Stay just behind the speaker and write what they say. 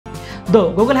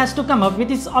Though Google has to come up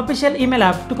with its official email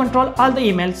app to control all the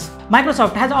emails,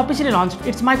 Microsoft has officially launched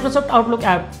its Microsoft Outlook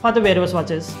app for the Wear OS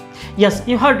watches. Yes,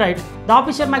 you heard right, the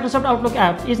official Microsoft Outlook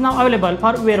app is now available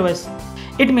for Wear OS.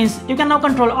 It means you can now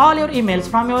control all your emails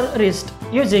from your wrist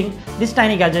using these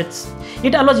tiny gadgets.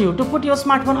 It allows you to put your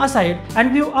smartphone aside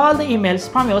and view all the emails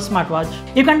from your smartwatch.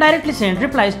 You can directly send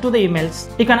replies to the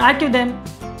emails. You can archive them,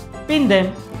 pin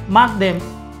them, mark them,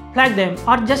 flag them,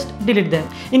 or just delete them.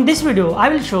 In this video, I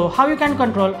will show how you can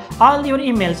control all your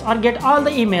emails or get all the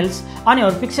emails on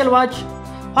your Pixel Watch,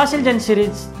 Fossil Gen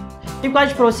series,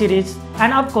 TicWatch Pro series,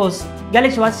 and of course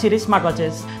Galaxy Watch series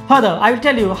smartwatches. Further, I will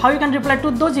tell you how you can reply to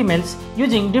those emails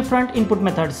using different input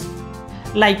methods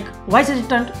like voice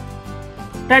assistant,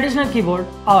 traditional keyboard,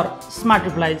 or smart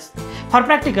replies. For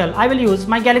practical, I will use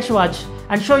my Galaxy Watch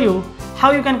and show you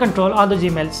how you can control all those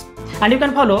emails. And you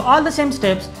can follow all the same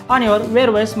steps on your Wear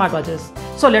OS smartwatches.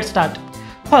 So let's start.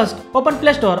 First, open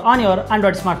Play Store on your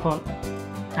Android smartphone.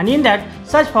 And in that,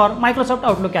 search for Microsoft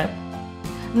Outlook app.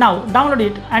 Now download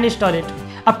it and install it.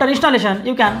 After installation,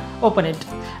 you can open it.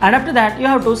 And after that, you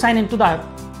have to sign into the app.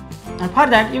 And for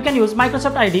that, you can use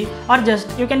Microsoft ID or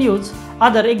just you can use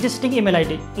other existing email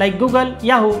ID like Google,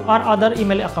 Yahoo, or other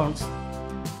email accounts.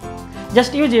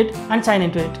 Just use it and sign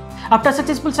into it. After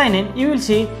successful sign in, you will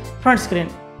see front screen.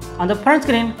 On the front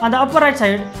screen, on the upper right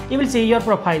side, you will see your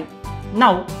profile.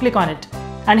 Now click on it.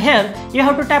 And here you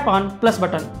have to tap on plus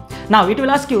button. Now it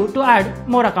will ask you to add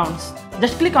more accounts.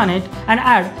 Just click on it and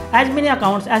add as many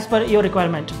accounts as per your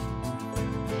requirement.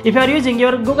 If you are using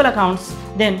your Google accounts,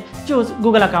 then choose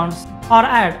Google accounts or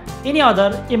add any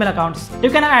other email accounts.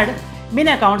 You can add many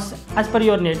accounts as per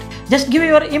your need. Just give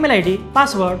your email ID,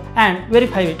 password, and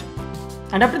verify it.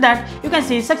 And after that, you can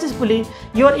see successfully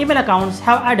your email accounts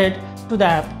have added to the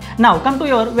app. Now come to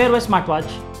your Wear OS smartwatch.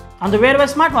 On the Wear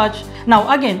OS smartwatch, now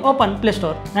again open Play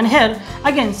Store and here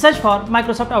again search for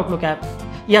Microsoft Outlook app.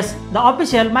 Yes, the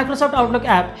official Microsoft Outlook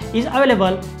app is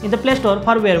available in the Play Store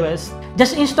for Wear OS.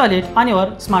 Just install it on your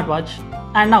smartwatch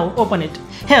and now open it.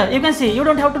 Here you can see you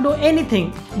don't have to do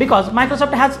anything because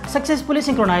Microsoft has successfully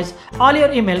synchronized all your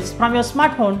emails from your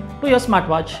smartphone to your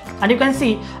smartwatch, and you can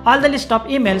see all the list of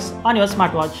emails on your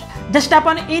smartwatch. Just tap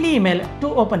on any email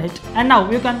to open it and now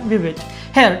you can view it.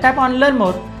 Here tap on Learn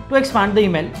More to expand the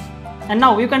email, and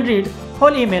now you can read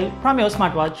whole email from your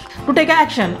smartwatch. To take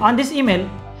action on this email,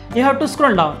 you have to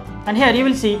scroll down and here you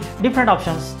will see different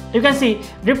options. You can see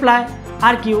reply,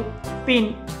 archive,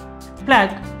 pin,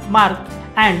 flag, mark,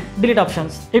 and delete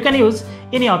options. You can use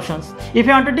any options. If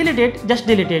you want to delete it, just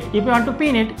delete it. If you want to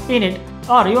pin it,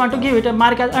 or you want to give it a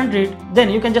mark as unread, then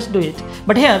you can just do it.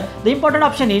 But here the important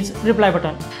option is reply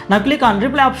button. Now click on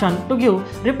reply option to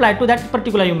give reply to that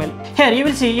particular email. Here you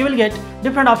will see you will get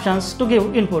different options to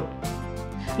give input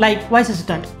like voice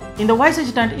assistant. In the voice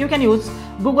assistant, you can use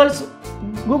Google's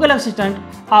Google Assistant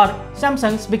or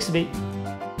Samsung's Bixby.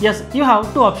 Yes, you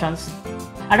have two options.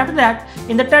 And after that,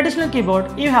 in the traditional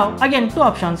keyboard, you have again two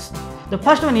options. The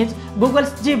first one is Google's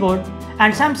Gboard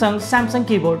and Samsung's Samsung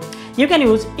keyboard. You can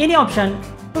use any option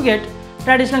to get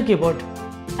traditional keyboard.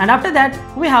 And after that,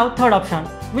 we have third option,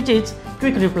 which is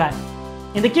quick reply.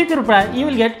 In the quick reply, you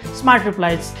will get smart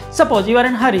replies. Suppose you are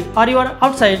in a hurry or you are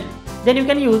outside, then you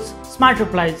can use smart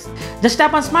replies. Just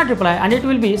tap on smart reply and it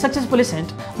will be successfully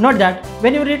sent. Note that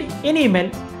when you read any email,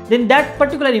 then that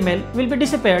particular email will be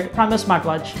disappeared from your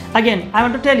smartwatch. Again, I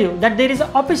want to tell you that there is an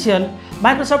official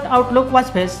Microsoft Outlook watch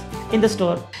face in the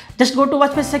store. Just go to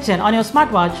watch face section on your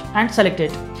smartwatch and select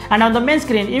it. And on the main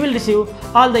screen, you will receive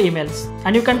all the emails.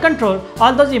 And you can control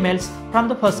all those emails from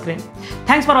the first screen.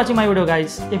 Thanks for watching my video,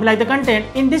 guys. If you like the content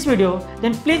in this video,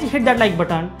 then please hit that like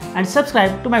button and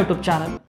subscribe to my YouTube channel.